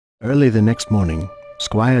Early the next morning,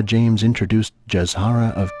 Squire James introduced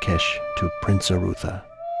Jazhara of Kesh to Prince Arutha.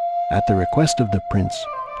 At the request of the prince,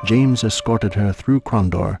 James escorted her through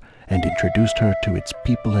Krondor and introduced her to its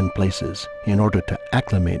people and places in order to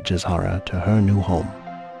acclimate Jazhara to her new home.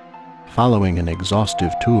 Following an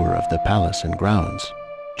exhaustive tour of the palace and grounds,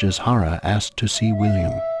 Jazhara asked to see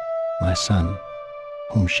William, my son,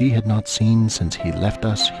 whom she had not seen since he left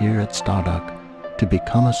us here at Stardock to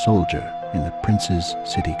become a soldier in the prince's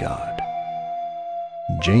city guard.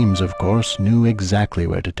 James, of course, knew exactly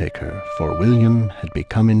where to take her, for William had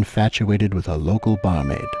become infatuated with a local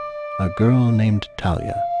barmaid, a girl named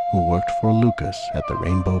Talia, who worked for Lucas at the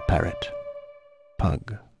Rainbow Parrot.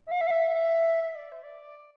 Pug.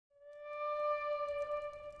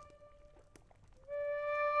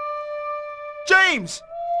 James!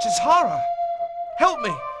 Jazhara! Help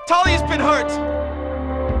me! Talia's been hurt!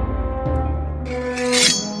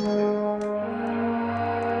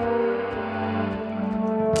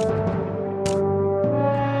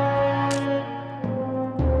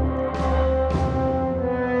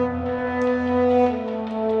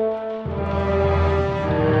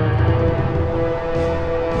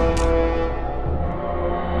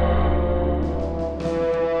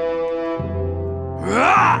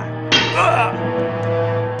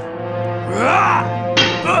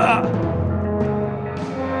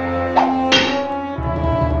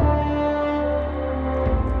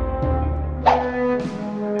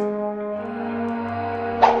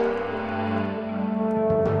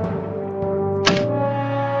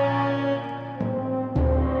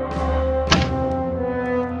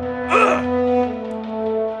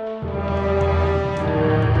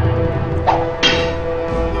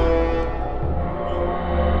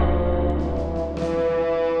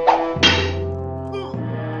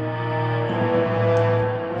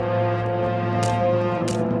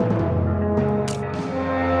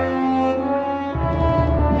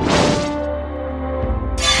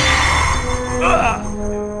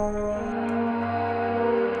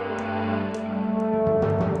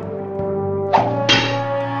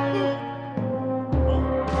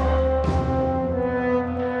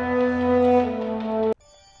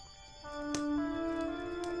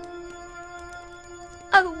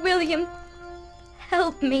 Oh, William,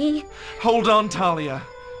 help me. Hold on, Talia.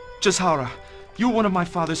 Jazhara, you're one of my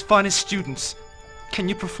father's finest students. Can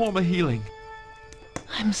you perform a healing?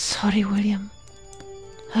 I'm sorry, William.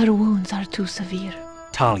 Her wounds are too severe.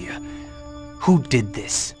 Talia, who did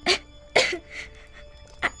this?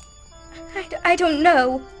 I don't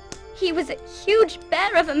know. He was a huge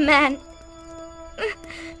bear of a man.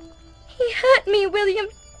 He hurt me, William.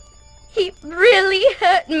 He really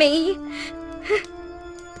hurt me.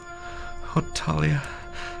 Oh, Talia,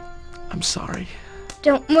 I'm sorry.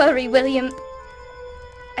 Don't worry, William.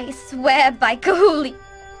 I swear by Kahuli,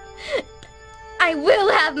 I will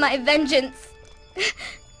have my vengeance.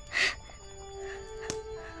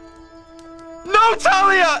 No,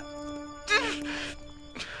 Talia!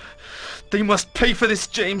 They must pay for this,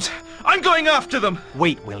 James. I'm going after them.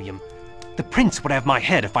 Wait, William. The prince would have my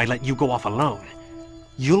head if I let you go off alone.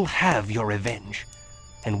 You'll have your revenge,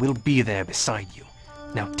 and we'll be there beside you.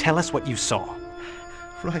 Now tell us what you saw.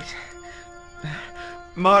 Right.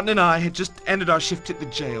 Martin and I had just ended our shift at the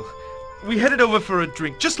jail. We headed over for a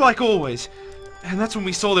drink, just like always. And that's when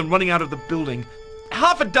we saw them running out of the building.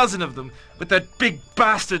 Half a dozen of them, with that big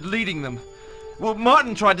bastard leading them. Well,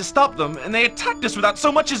 Martin tried to stop them, and they attacked us without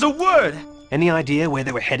so much as a word. Any idea where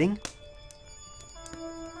they were heading?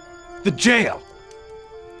 The jail!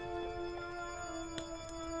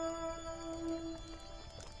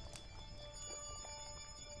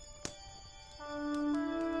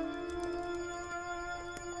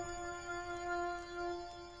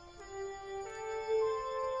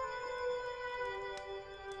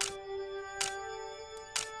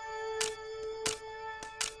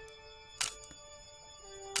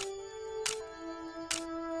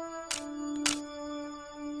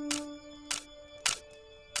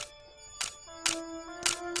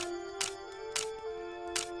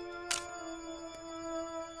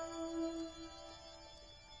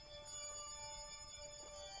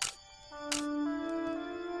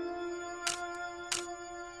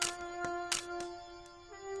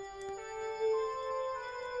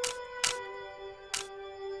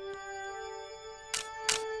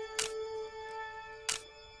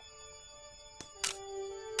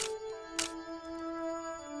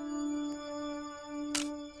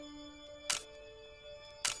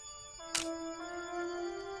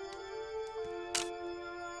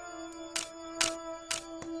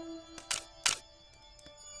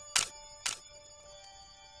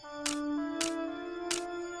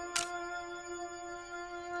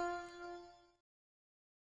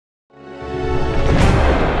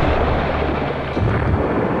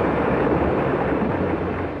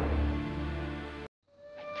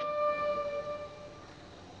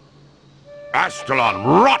 Astalon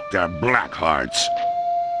rot their black hearts!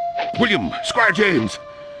 William, Squire James!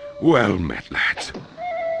 Well met, lads.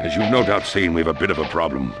 As you've no doubt seen, we've a bit of a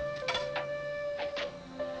problem.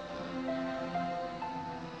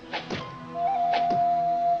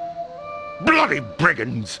 Bloody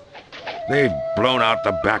brigands! They've blown out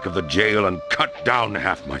the back of the jail and cut down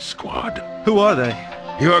half my squad. Who are they?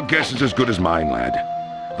 Your guess is as good as mine, lad.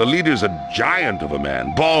 The leader's a giant of a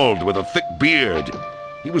man, bald with a thick beard.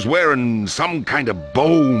 He was wearing some kind of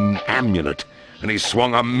bone amulet, and he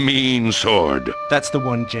swung a mean sword. That's the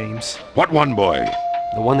one, James. What one, boy?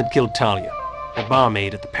 The one that killed Talia, the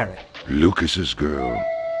barmaid at the Parrot. Lucas's girl.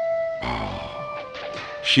 Oh,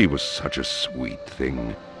 she was such a sweet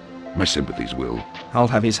thing. My sympathies, Will. I'll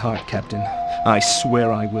have his heart, Captain. I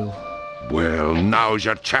swear I will. Well, now's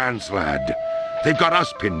your chance, lad. They've got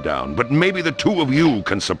us pinned down, but maybe the two of you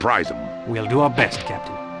can surprise them. We'll do our best,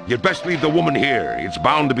 Captain. You'd best leave the woman here. It's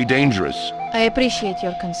bound to be dangerous. I appreciate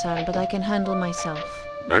your concern, but I can handle myself.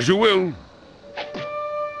 As you will.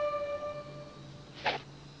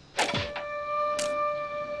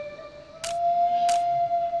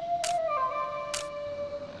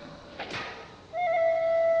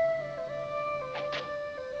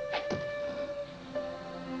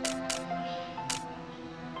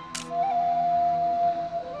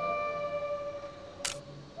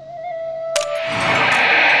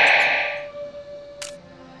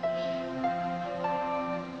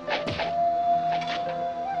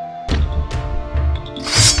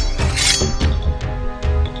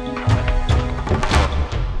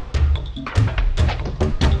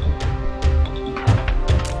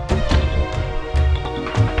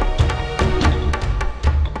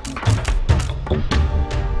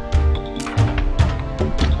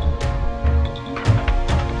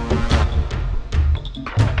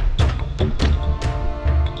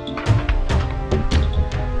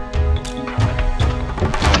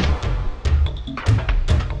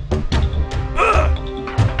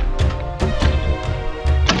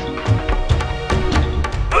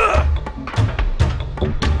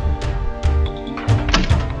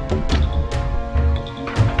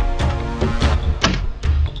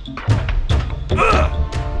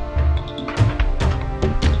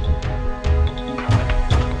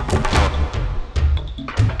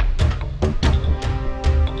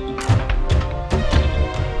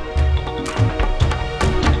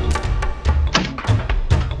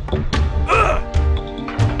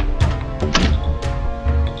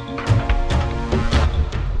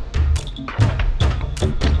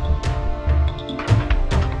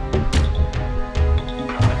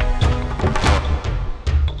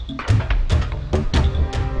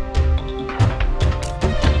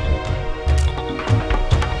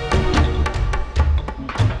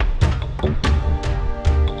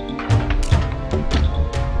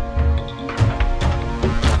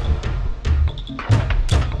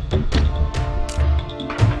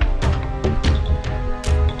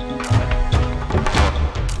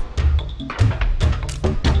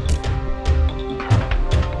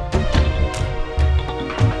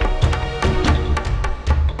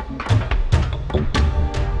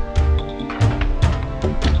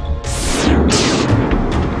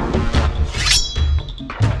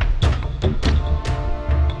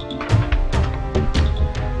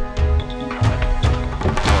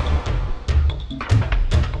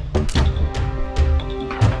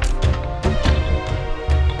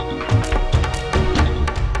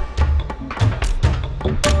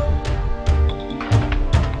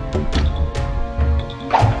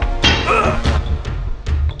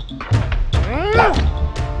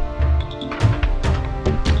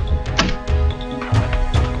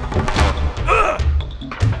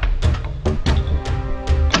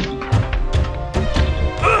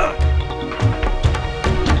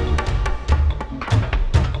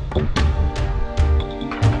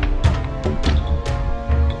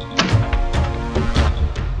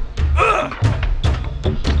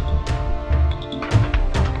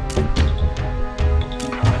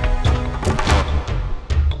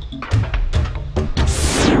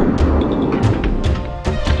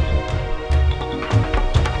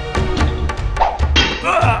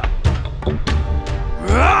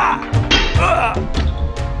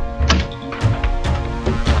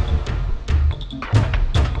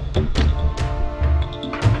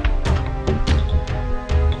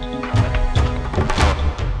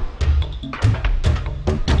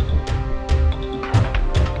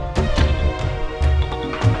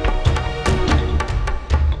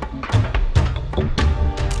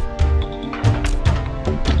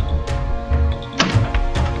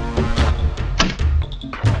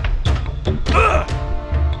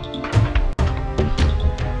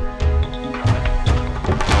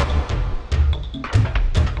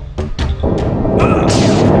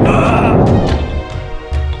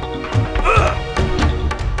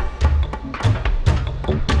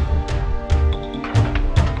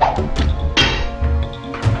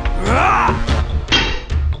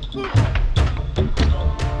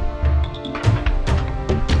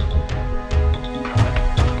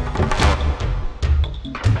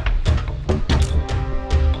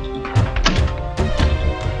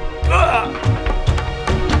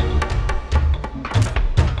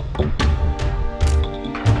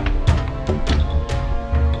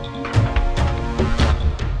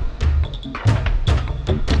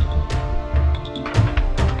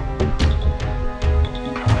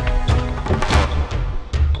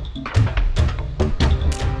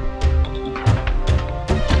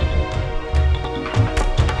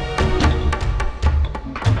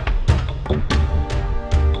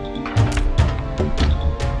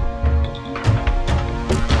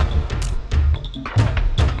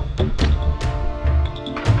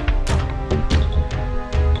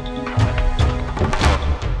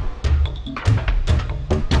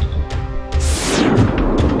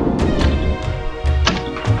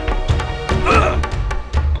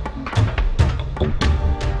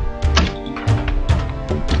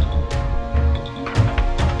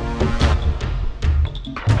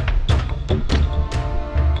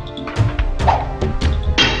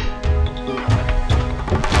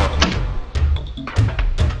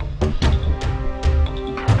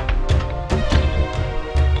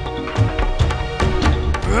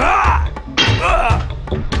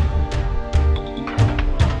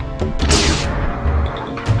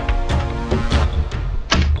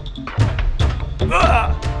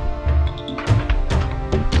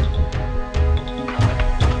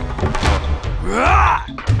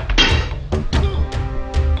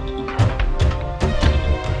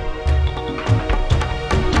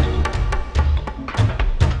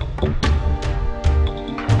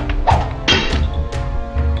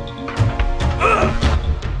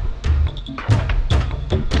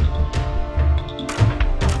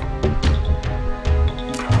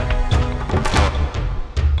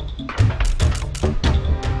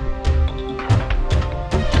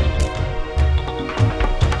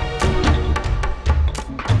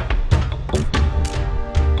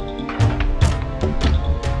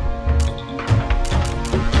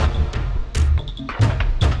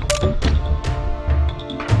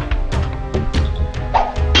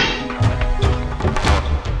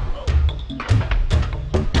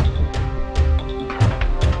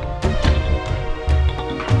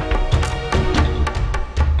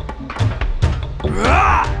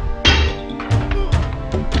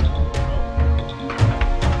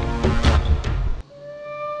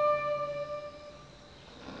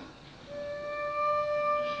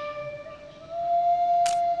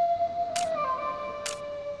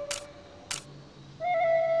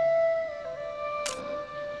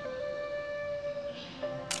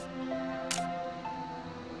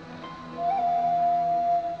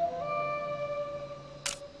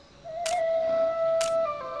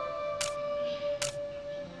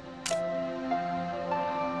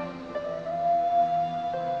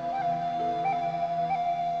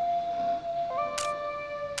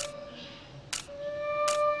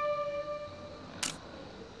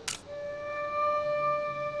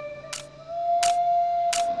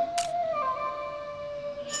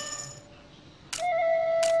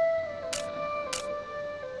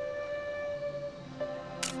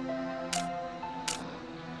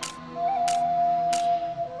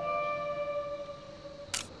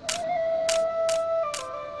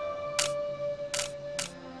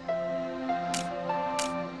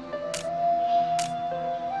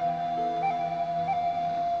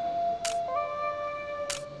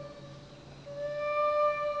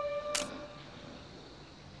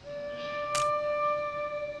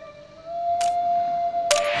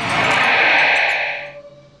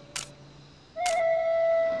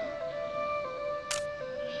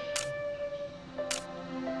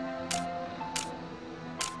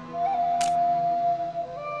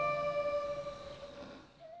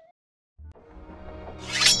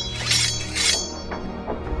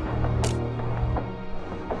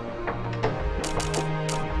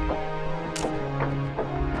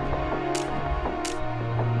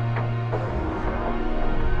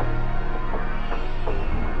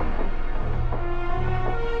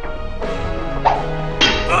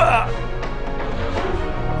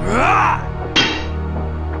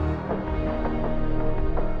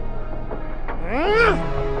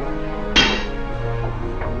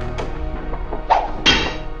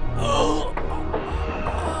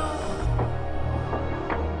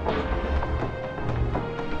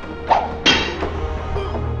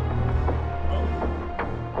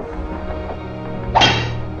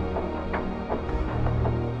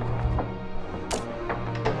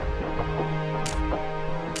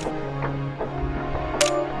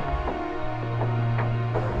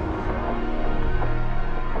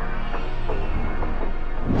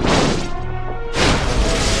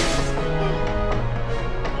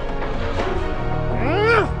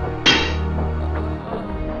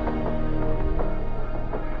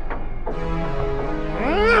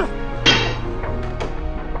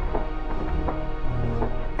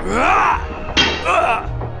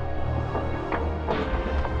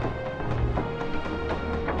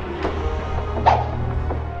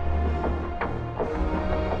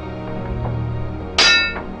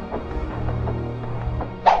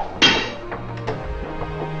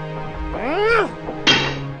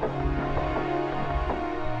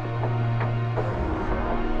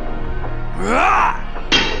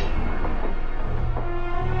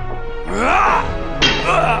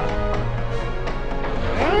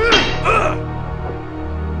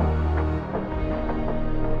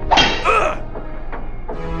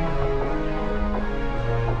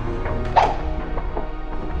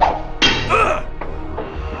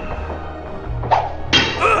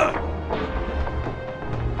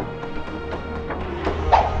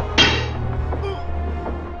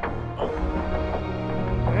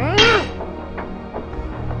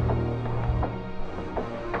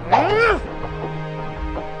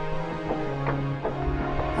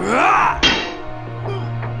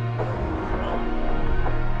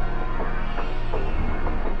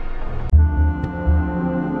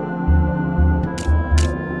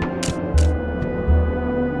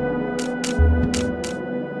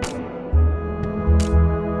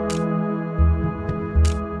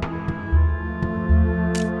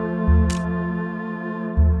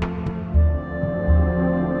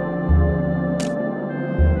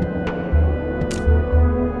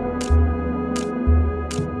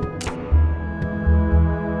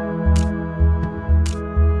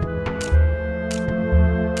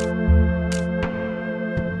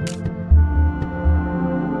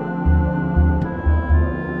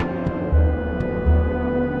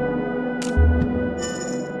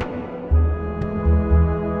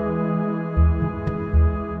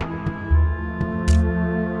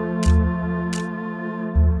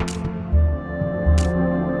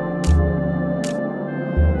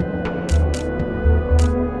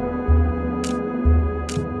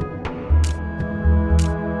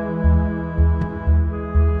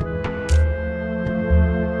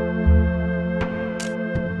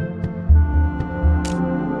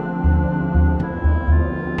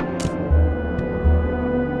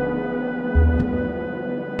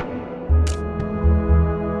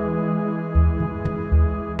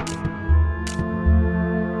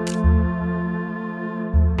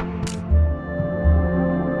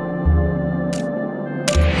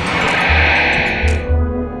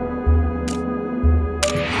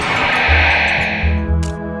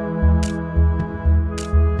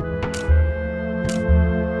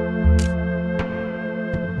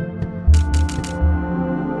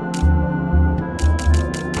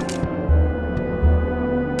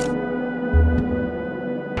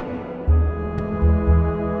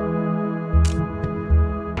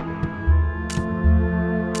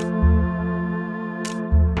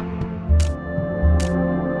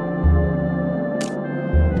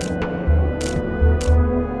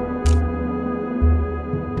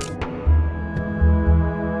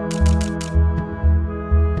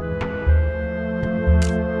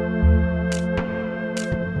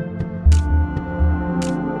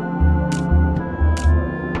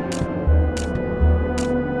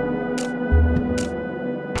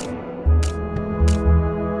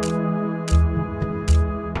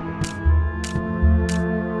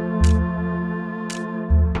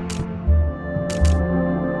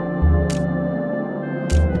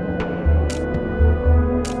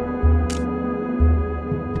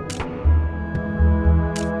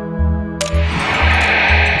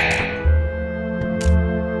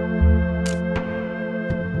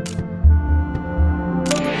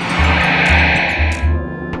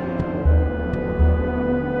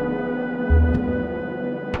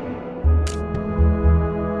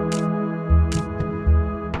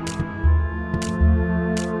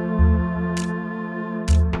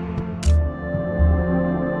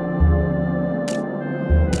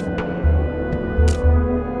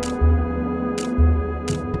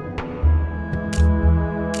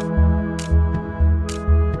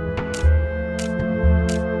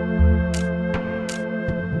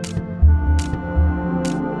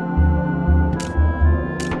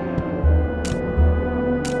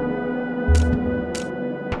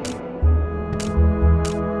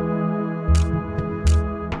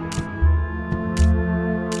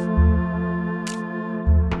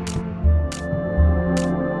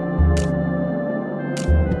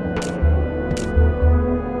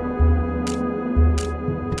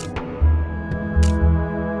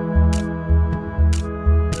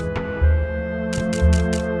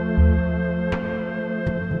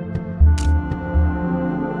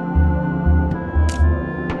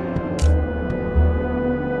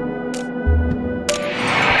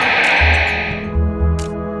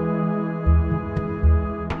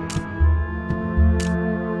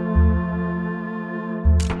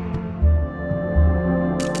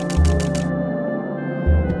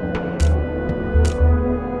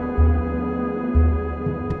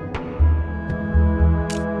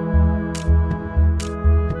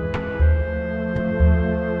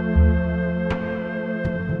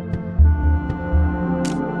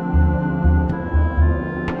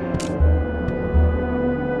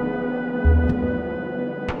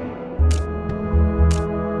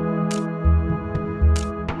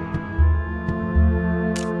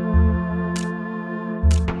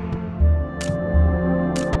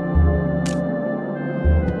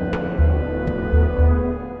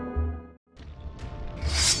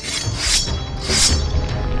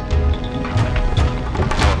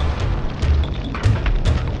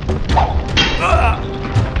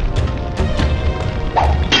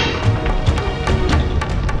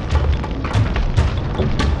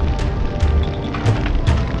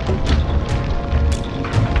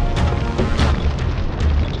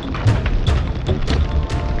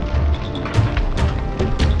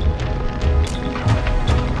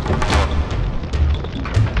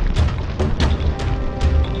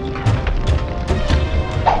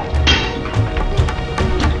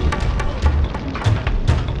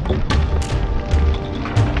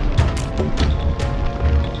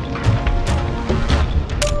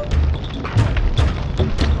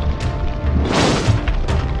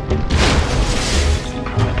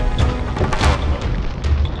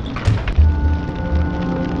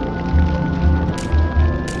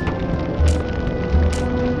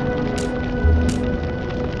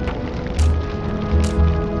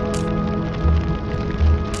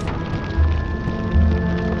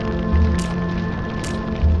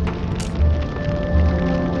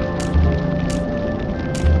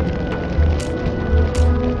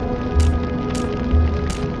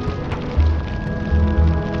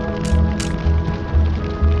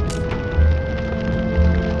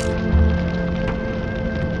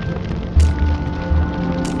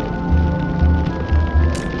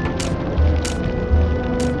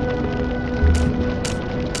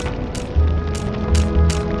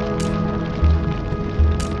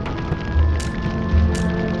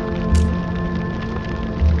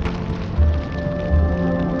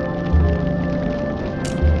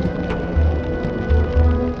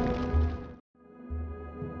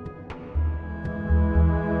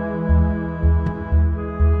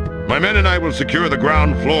 men and I will secure the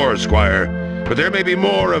ground floor, Squire, but there may be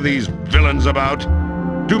more of these villains about.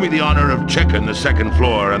 Do me the honor of checking the second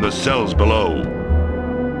floor and the cells below.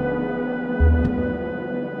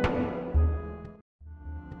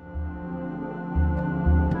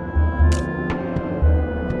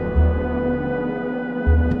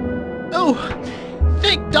 Oh,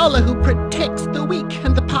 thank Allah who protects the weak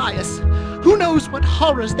and the pious. Who knows what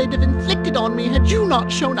horrors they'd have inflicted on me had you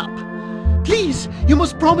not shown up. Please, you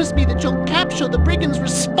must promise me that you'll capture the brigands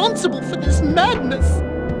responsible for this madness.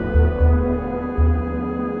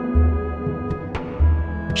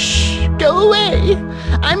 Shh, go away.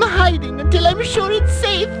 I'm hiding until I'm sure it's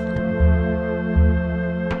safe.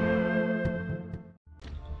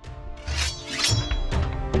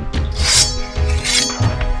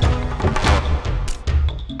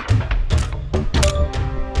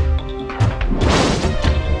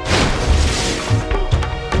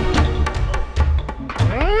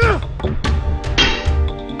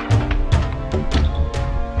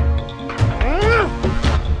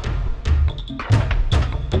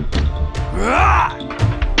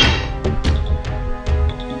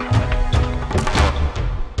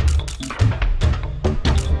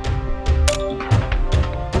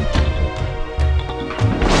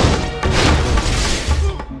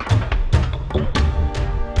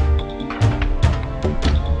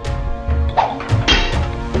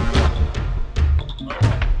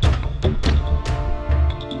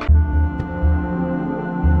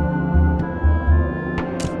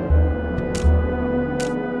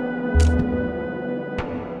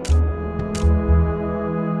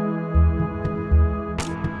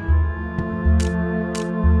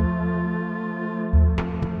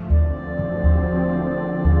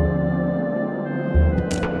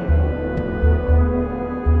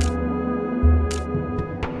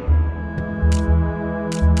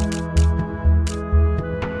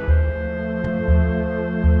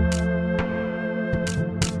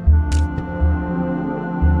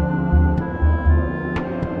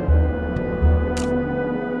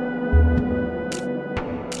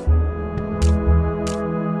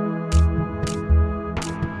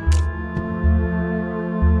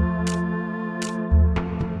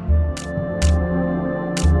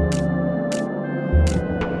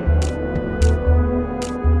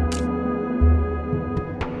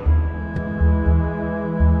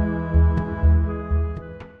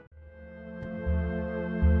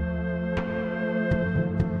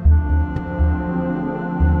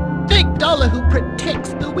 Thank Allah who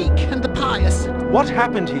protects the weak and the pious. What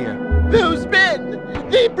happened here? Those men!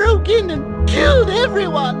 They broke in and killed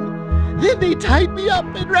everyone! Then they tied me up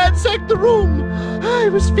and ransacked the room. I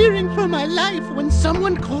was fearing for my life when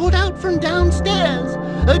someone called out from downstairs.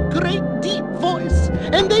 A great deep voice,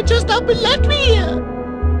 and they just up and left me here.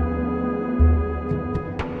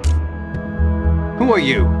 Who are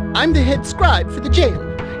you? I'm the head scribe for the jail.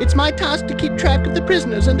 It's my task to keep track of the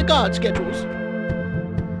prisoners and the guard schedules.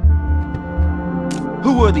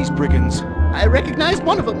 Who were these brigands? I recognized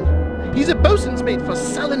one of them. He's a bosun's mate for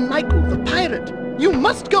Sullen Michael, the pirate. You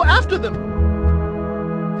must go after them.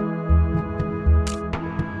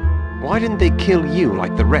 Why didn't they kill you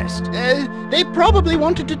like the rest? They probably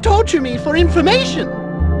wanted to torture me for information.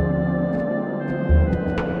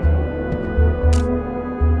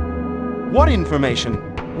 What information?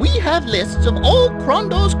 We have lists of all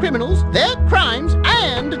Krondor's criminals, their crimes,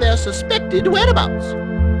 and their suspected whereabouts.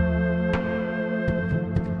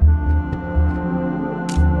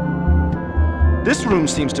 This room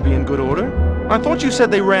seems to be in good order. I thought you said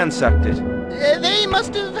they ransacked it. They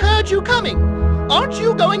must have heard you coming. Aren't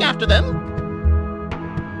you going after them?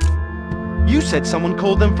 You said someone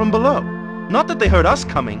called them from below. Not that they heard us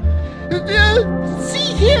coming.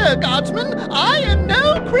 See here, guardsman. I am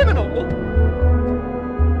no criminal.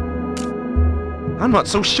 I'm not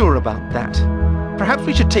so sure about that. Perhaps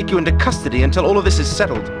we should take you into custody until all of this is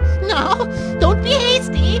settled. No, don't be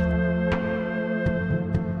hasty.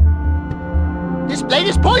 This blade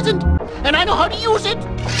is poisoned, and I know how to use it.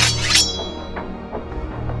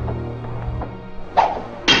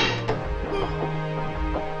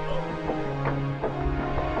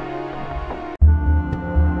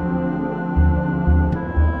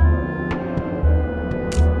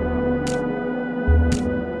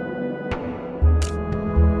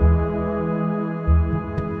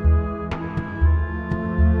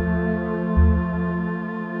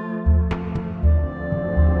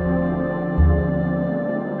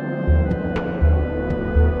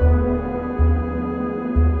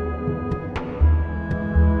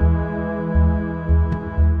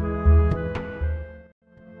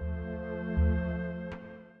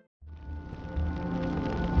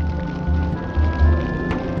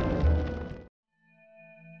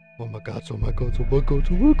 gods, oh my gods, oh my gods,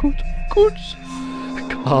 oh my gods, oh my gods.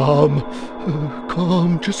 Calm,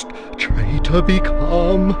 calm, just try to be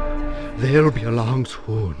calm. They'll be along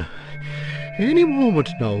soon. Any moment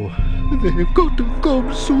now. They've got to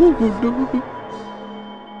come soon.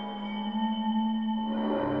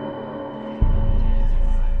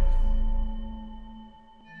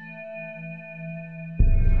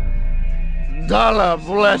 Dalla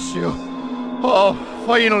bless you. Oh,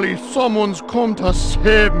 finally someone's come to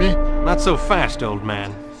save me. Not so fast, old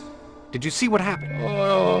man. Did you see what happened?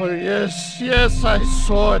 Oh, yes, I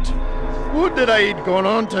saw it. Would that I'd gone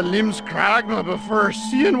on to Limscragna before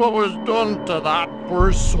seeing what was done to that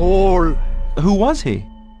poor soul. Who was he?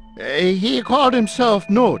 He called himself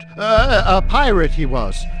Note, a pirate he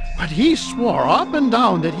was. But he swore up and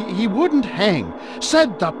down that he wouldn't hang.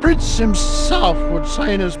 Said the prince himself would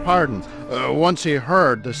sign his pardon, once he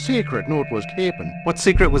heard the secret Note was keeping. What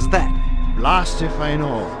secret was that? Blast if I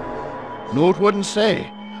know. Note wouldn't say.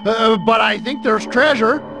 But I think there's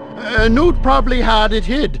treasure. Note probably had it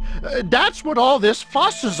hid. That's what all this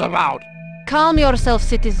fuss is about. Calm yourself,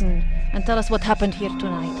 citizen, and tell us what happened here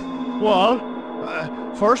tonight. Well,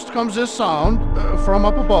 first comes this sound from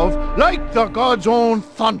up above, like the god's own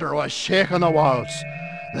thunder was shaking the walls.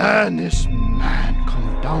 Then this man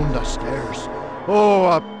come down the stairs. Oh,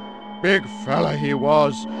 a big fella he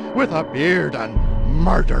was, with a beard and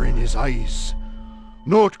murder in his eyes.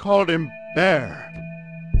 Note called him Bear.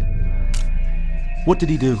 What did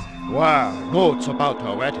he do? Well, Note's about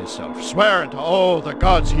to wet himself, swearing to all the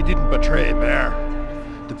gods he didn't betray Bear.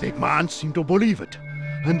 The big man seemed to believe it,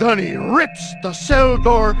 and then he rips the cell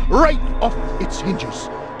door right off its hinges,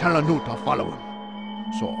 telling Note to follow him.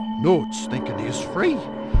 So Note's thinking he's free,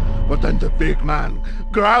 but then the big man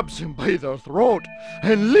grabs him by the throat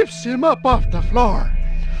and lifts him up off the floor.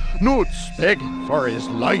 Note's begging for his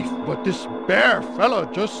life, but this Bear fella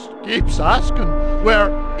just keeps asking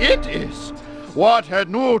where it is. What had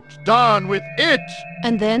Note done with it?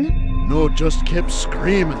 And then? Note just kept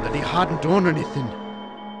screaming that he hadn't done anything.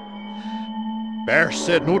 Bear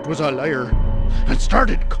said Note was a liar and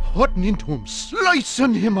started cutting into him,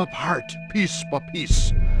 slicing him apart piece by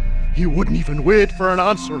piece. He wouldn't even wait for an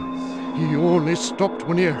answer. He only stopped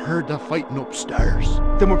when he heard the fighting upstairs.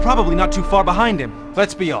 Then we're probably not too far behind him.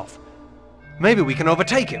 Let's be off. Maybe we can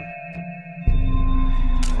overtake him.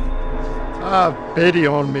 Pity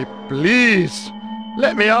on me, please.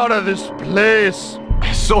 Let me out of this place.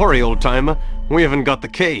 Sorry, old-timer. We haven't got the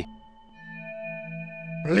key.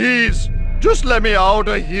 Please, just let me out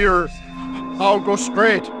of here. I'll go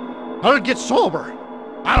straight. I'll get sober.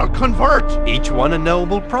 I'll convert. Each one a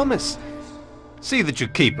noble promise. See that you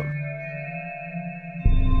keep 'em.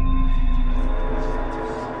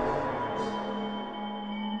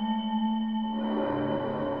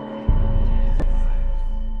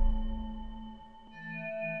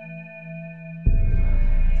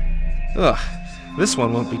 Ugh, this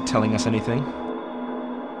one won't be telling us anything.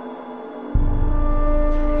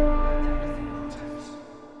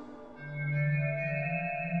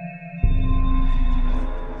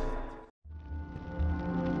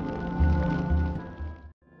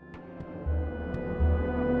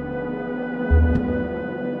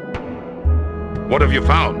 What have you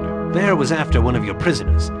found? Bear was after one of your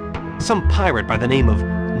prisoners. Some pirate by the name of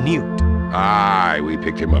Newt. Aye, we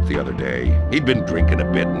picked him up the other day. He'd been drinking a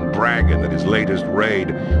bit and bragging that his latest raid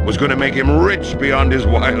was going to make him rich beyond his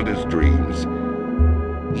wildest dreams.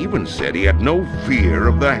 He even said he had no fear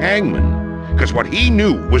of the hangman, because what he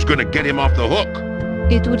knew was going to get him off the hook.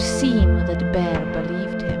 It would seem that Bear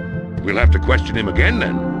believed him. We'll have to question him again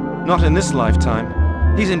then. Not in this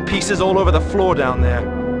lifetime. He's in pieces all over the floor down there.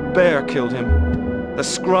 Bear killed him. The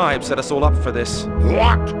scribe set us all up for this.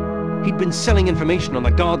 What? He'd been selling information on the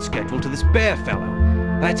guard schedule to this Bear fellow.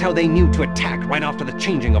 That's how they knew to attack right after the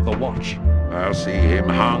changing of the watch. I'll see him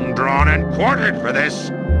hung, drawn, and quartered for this.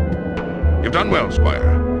 You've done well,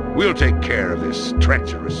 Squire. We'll take care of this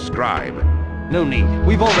treacherous scribe. No need.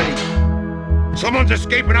 We've already... Someone's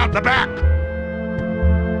escaping out the back!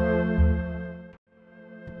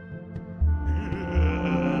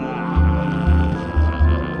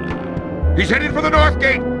 He's headed for the north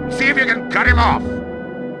gate. See if you can cut him off.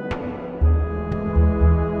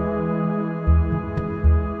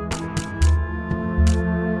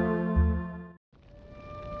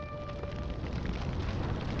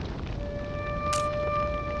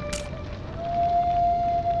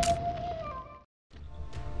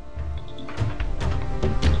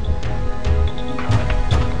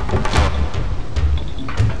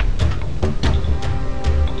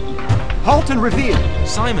 Halt and reveal!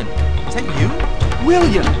 Simon, is that you?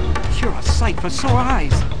 William! You're a sight for sore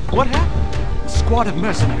eyes. What happened? A squad of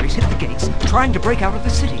mercenaries hit the gates, trying to break out of the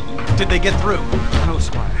city. Did they get through? No,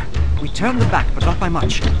 Squire. We turned them back, but not by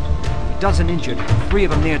much. A dozen injured, 3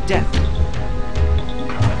 of them near death.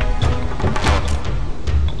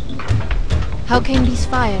 How came these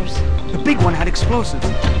fires? The big one had explosives,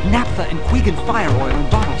 naphtha and Quegan fire oil in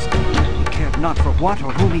bottles. He cared not for what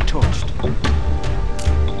or whom he torched.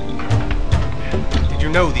 Did you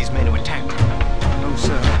know these men who attacked? No,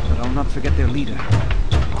 sir, but I'll not forget their leader.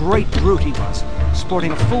 Great brute he was,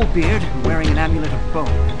 sporting a full beard and wearing an amulet of bone.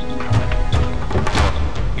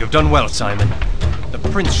 You've done well, Simon. The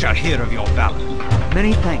prince shall hear of your valor.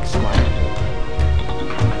 Many thanks, Squire.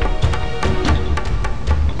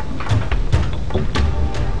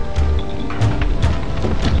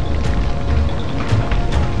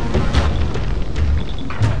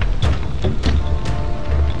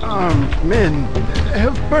 Armed men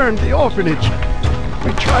have burned the orphanage.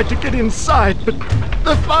 We tried to get inside, but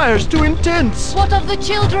the fire's too intense. What of the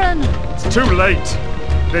children? It's too late.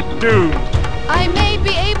 They're doomed. I may be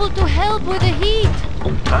able to help with the heat.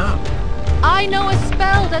 How? I know a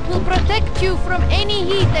spell that will protect you from any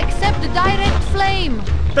heat except direct flame.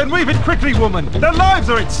 Then weave it quickly, woman. Their lives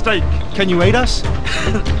are at stake. Can you aid us?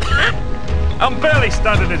 I'm barely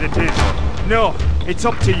standing as it is. No, it's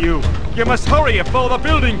up to you. You must hurry before the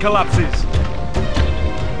building collapses.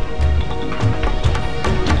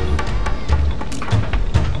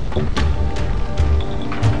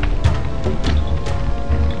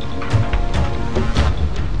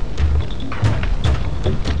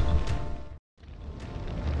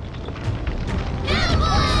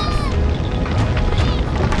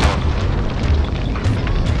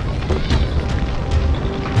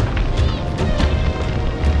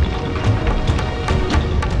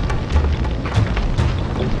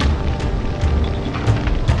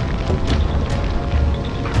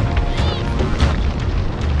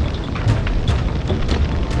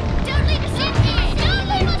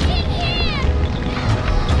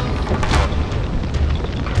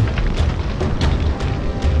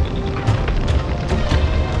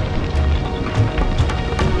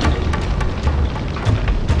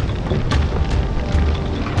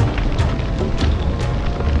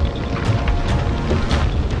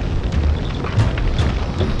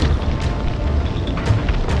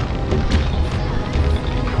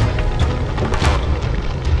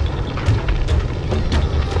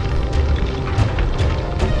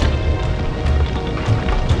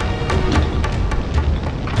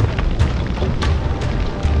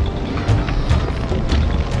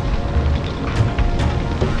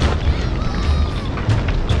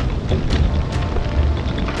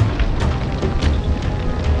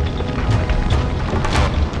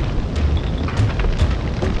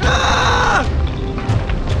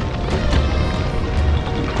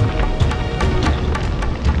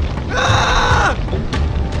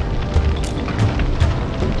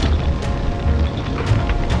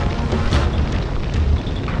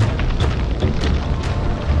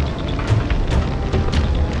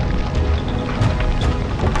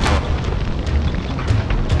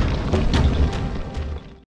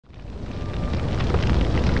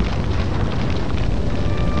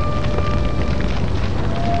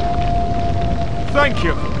 Thank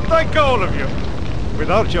you. Thank all of you.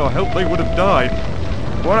 Without your help, they would have died.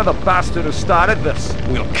 One of the bastards who started this.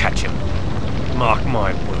 We'll catch him. Mark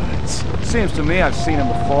my words. Seems to me I've seen him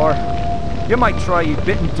before. You might try, you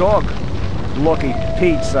bitten dog. Lucky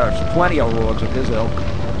Pete serves plenty of rogues with his ilk.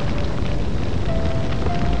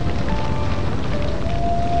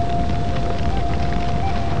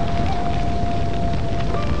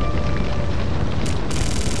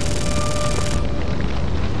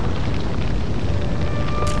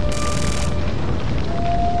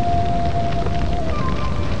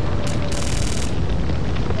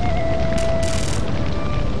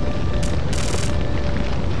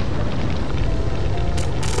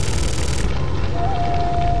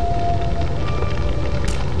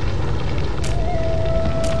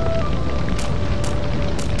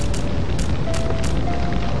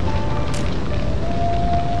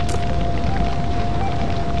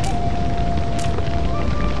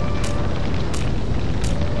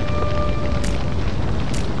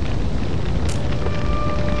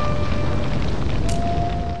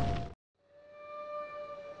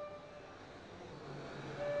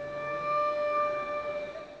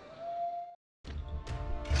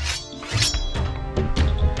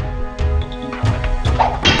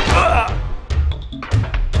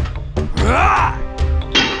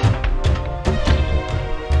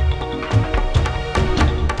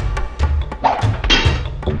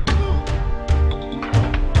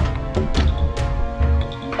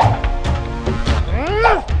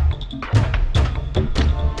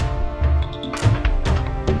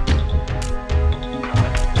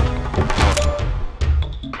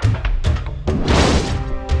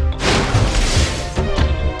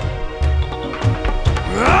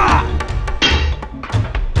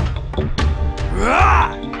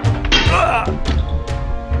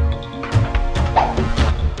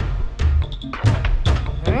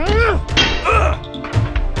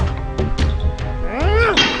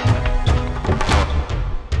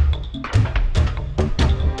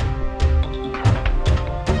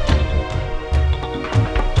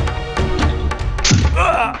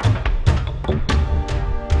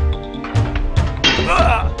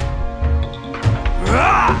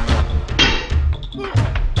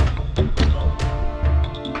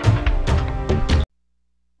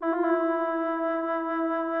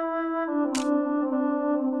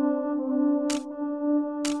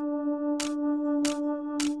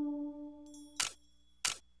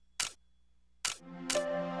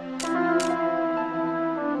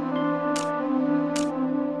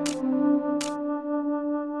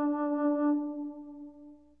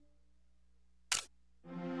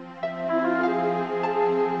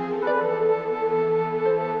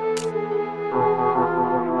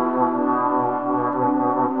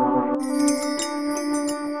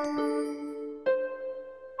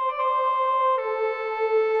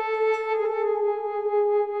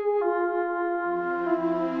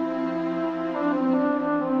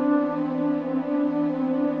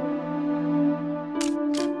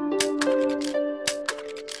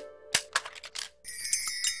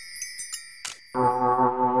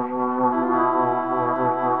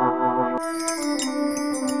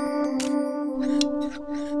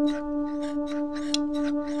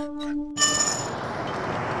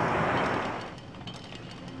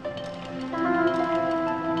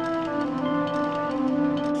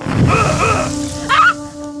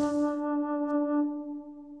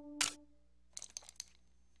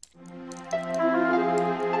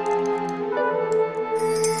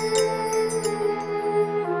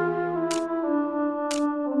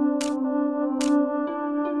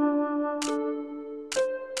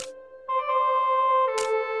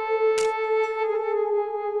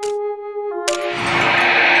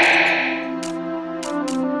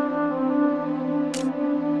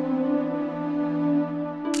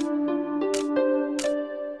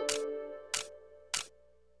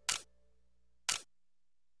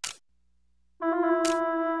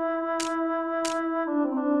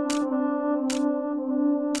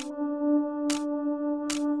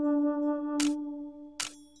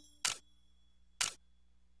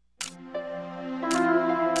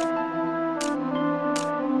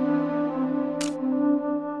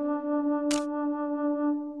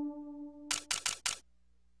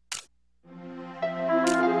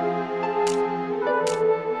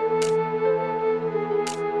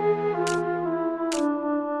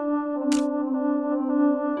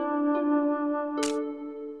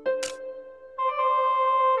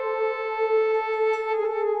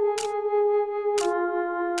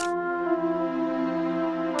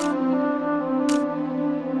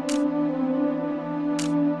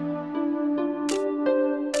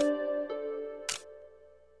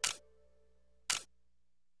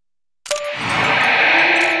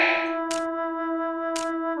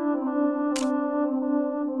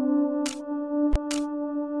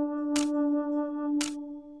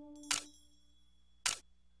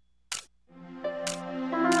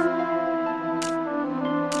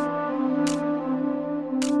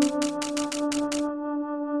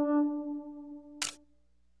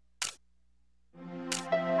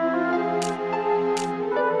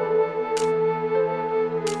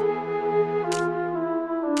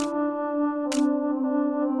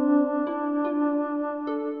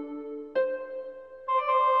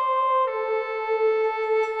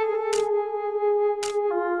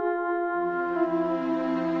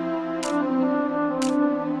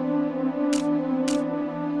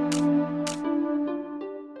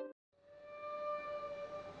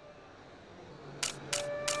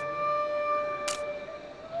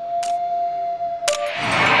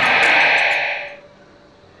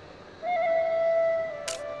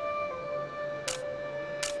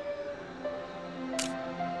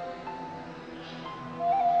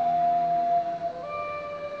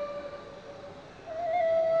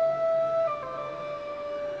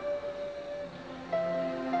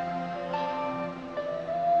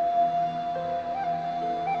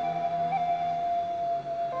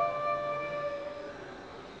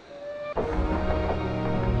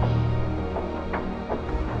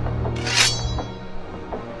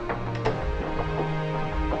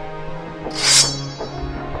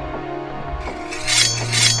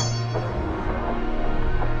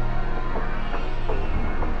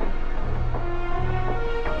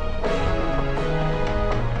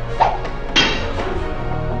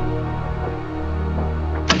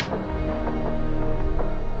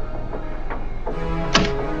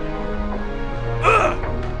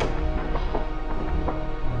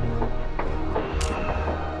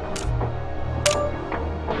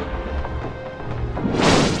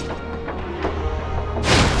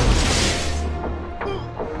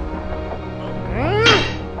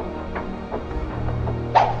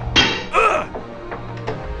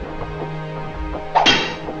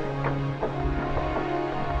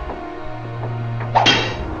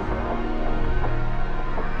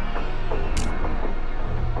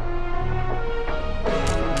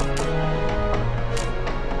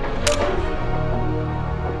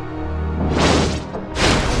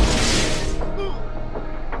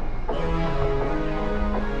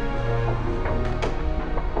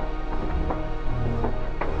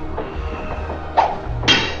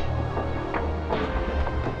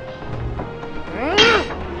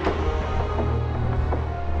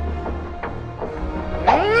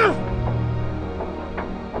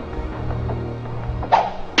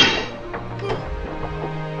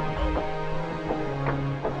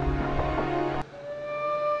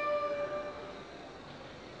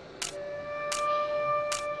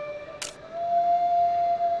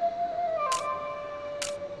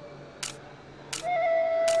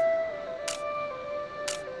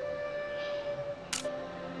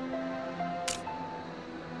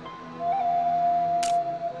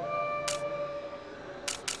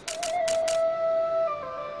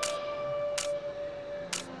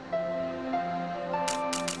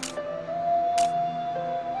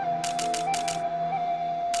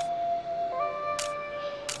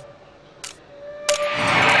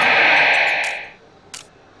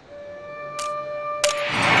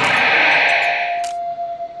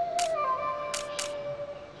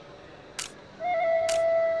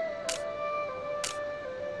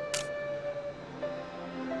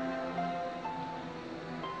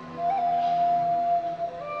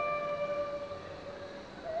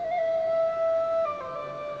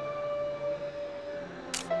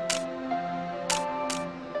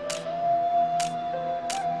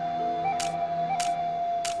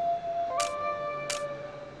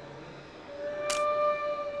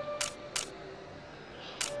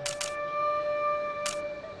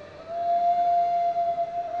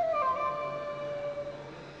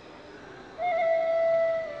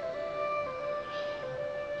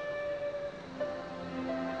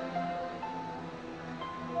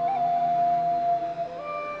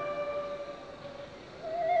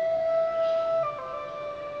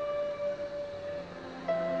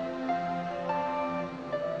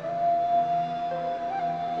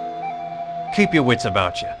 Keep your wits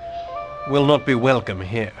about you. We'll not be welcome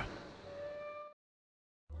here.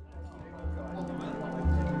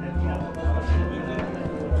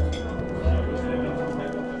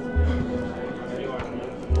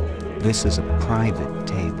 This is a private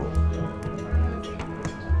table.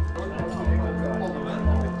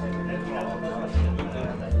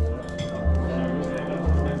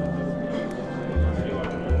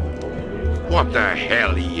 What the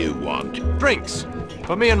hell do you want? Drinks!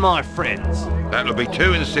 For me and my friends. That'll be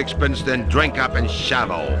 2 and 6pence, then drink up and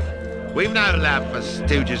shove off. We've no love for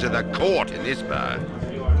stooges of the court in this bar.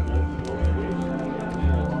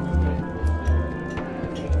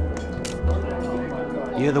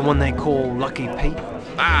 You're the one they call Lucky Pete?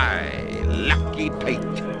 Aye, Lucky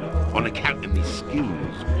Pete. On account of me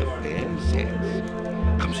skills with the fair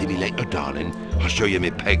sex. Come see me later, darling. I'll show you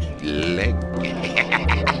me peg leg.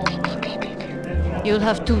 You'll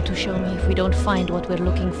have two to show me if we don't find what we're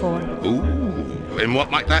looking for. Ooh, and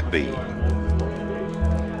what might that be?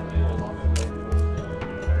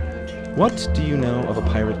 What do you know of a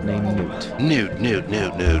pirate named Newt?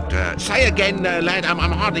 Newt. Say again, lad. I'm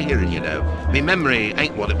hardly hearing you now. Me memory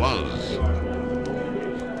ain't what it was.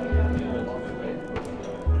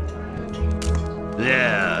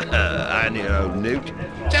 Yeah, I know Newt.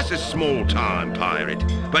 Just a small-time pirate.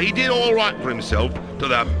 But he did all right for himself till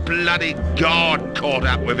the bloody guard caught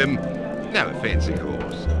up with him. No offense, of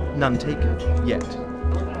course. None taken. Yet.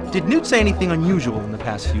 Did Newt say anything unusual in the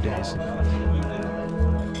past few days?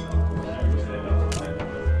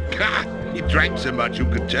 Ha! He drank so much who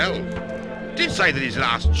could tell. Did say that his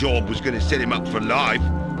last job was going to set him up for life,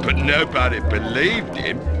 but nobody believed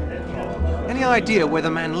him. Any idea where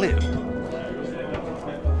the man lived?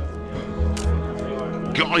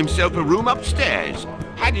 Got himself a room upstairs.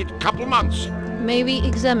 Had it a couple months. May we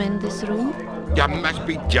examine this room? You must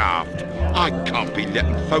be daft. I can't be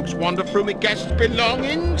letting folks wander through my guests'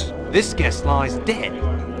 belongings. This guest lies dead,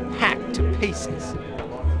 hacked to pieces.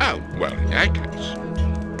 Oh, well, in that case.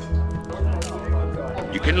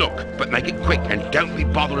 You can look, but make it quick and don't be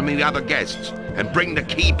bothering me with other guests. And bring the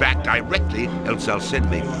key back directly, else I'll send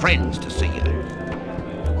me friends to see you.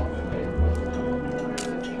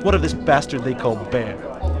 What of this bastard they call Bear?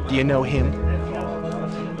 Do you know him?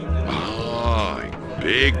 Aye,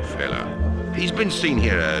 big fella. He's been seen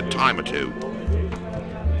here a time or two.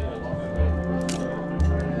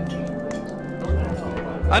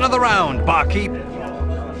 Another round, barkeep.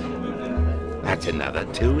 That's another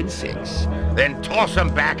 2 and 6. Then toss them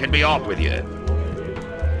back and be off with you.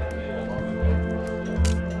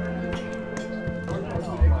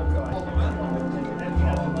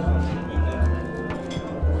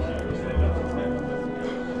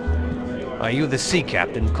 Are you the sea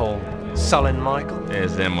captain called Sullen Michael?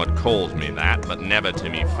 There's them what calls me that, but never to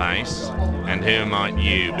me face. And who might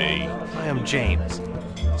you be? I am James,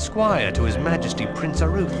 squire to His Majesty Prince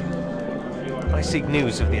Arutha. I seek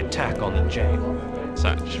news of the attack on the jail.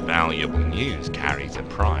 Such valuable news carries a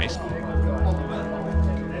price.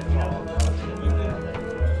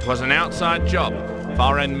 'Twas an outside job,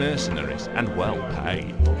 foreign mercenaries, and well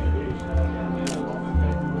paid.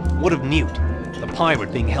 What of Newt, the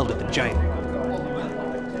pirate being held at the jail?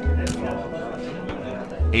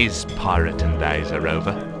 His pirating days are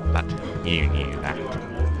over, but you knew that.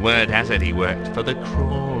 Word has it he worked for the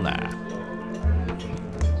Crawler.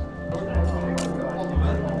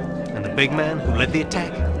 And the big man who led the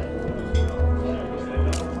attack?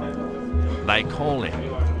 They call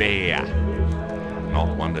him Bear.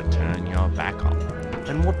 Not one to turn your back on.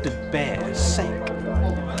 And what did Bear sink?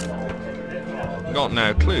 Got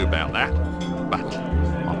no clue about that, but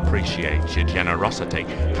I appreciate your generosity.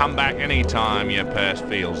 Come back any time your purse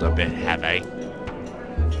feels a bit heavy.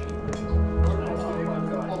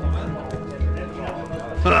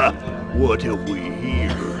 Ha! What have we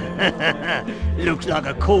here? Looks like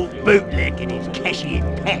a colt bootleg in his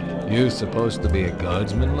cashier's pack. You supposed to be a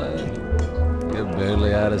guardsman, lad? You're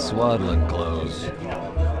barely out of swaddling clothes.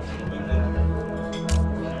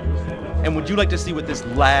 And would you like to see what this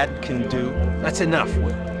lad can do? That's enough,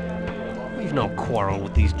 Will. We've no quarrel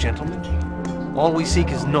with these gentlemen. All we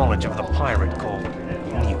seek is knowledge of the pirate called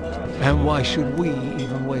Newt. And why should we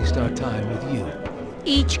even waste our time with you?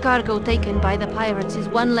 Each cargo taken by the pirates is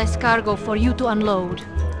one less cargo for you to unload.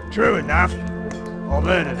 True enough. I've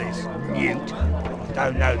heard of this Newt.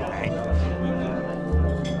 Don't know the man.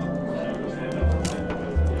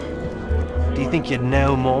 Do you think you'd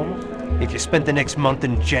know more if you spent the next month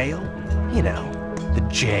in jail? You know, the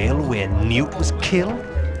jail where Newt was killed?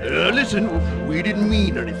 Listen, we didn't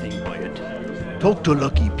mean anything by it. Talk to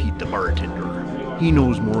Lucky Pete the bartender. He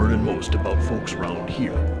knows more than most about folks around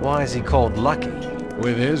here. Why is he called Lucky?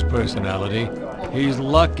 With his personality, he's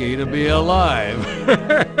lucky to be alive.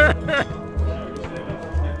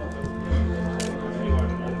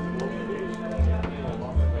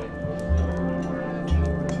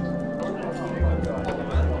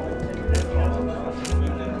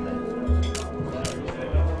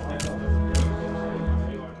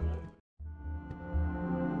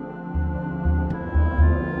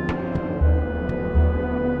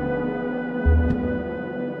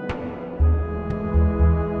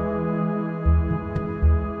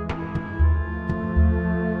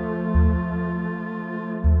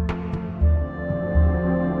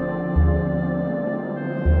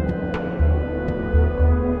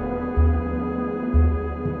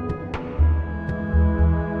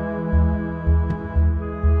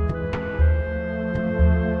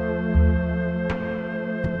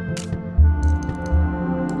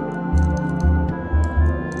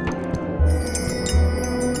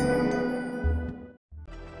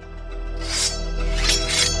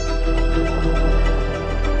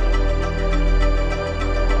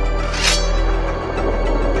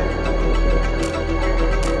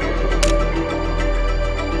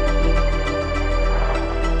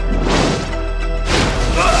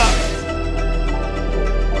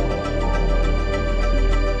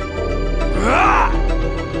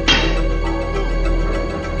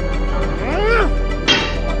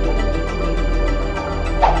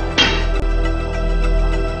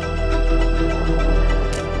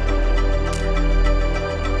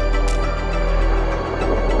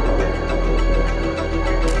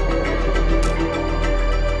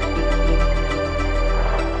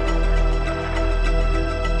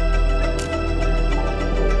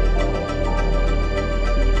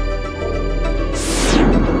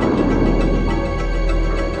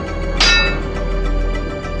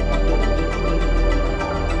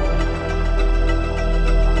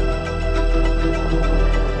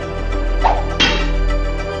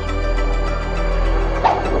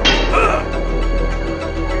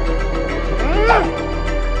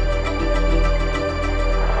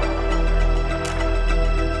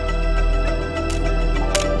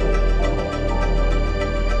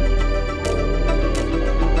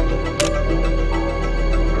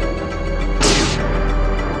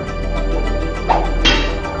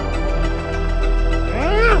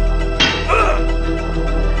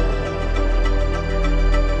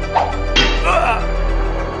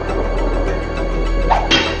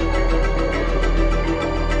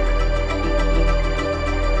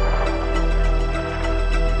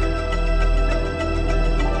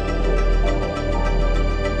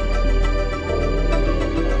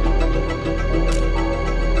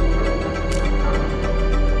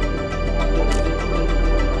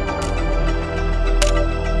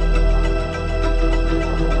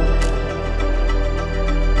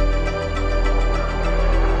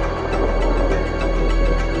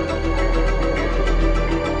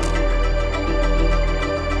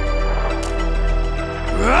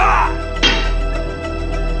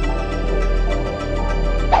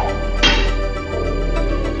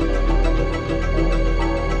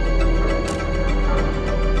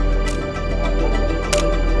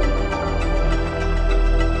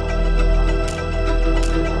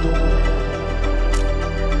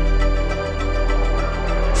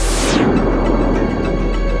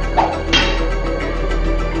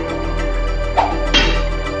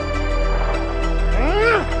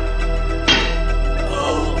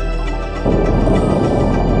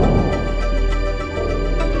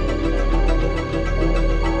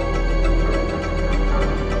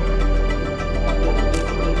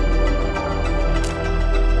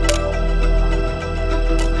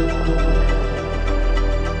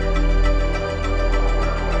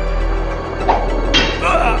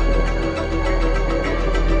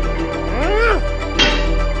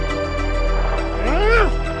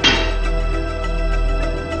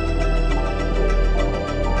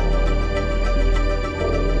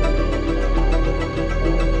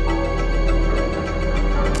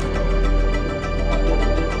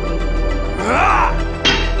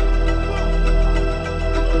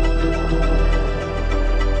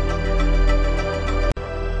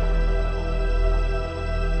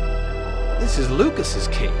 This is Lucas's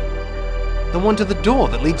key. The one to the door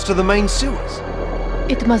that leads to the main sewers.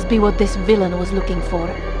 It must be what this villain was looking for.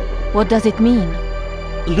 What does it mean?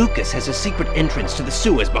 Lucas has a secret entrance to the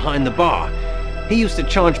sewers behind the bar. He used to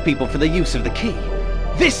charge people for the use of the key.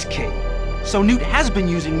 This key! So Newt has been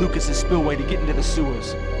using Lucas's spillway to get into the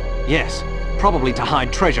sewers. Yes, probably to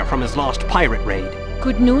hide treasure from his last pirate raid.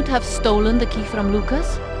 Could Newt have stolen the key from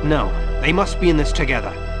Lucas? No, they must be in this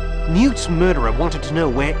together. Newt's murderer wanted to know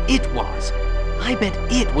where it was. I bet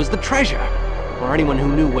it was the treasure. or anyone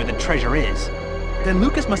who knew where the treasure is. Then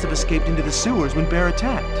Lucas must have escaped into the sewers when Bear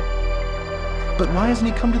attacked. But why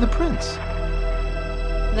hasn't he come to the prince?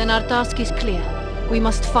 Then our task is clear. We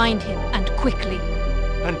must find him, and quickly.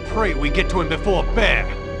 And pray we get to him before Bear.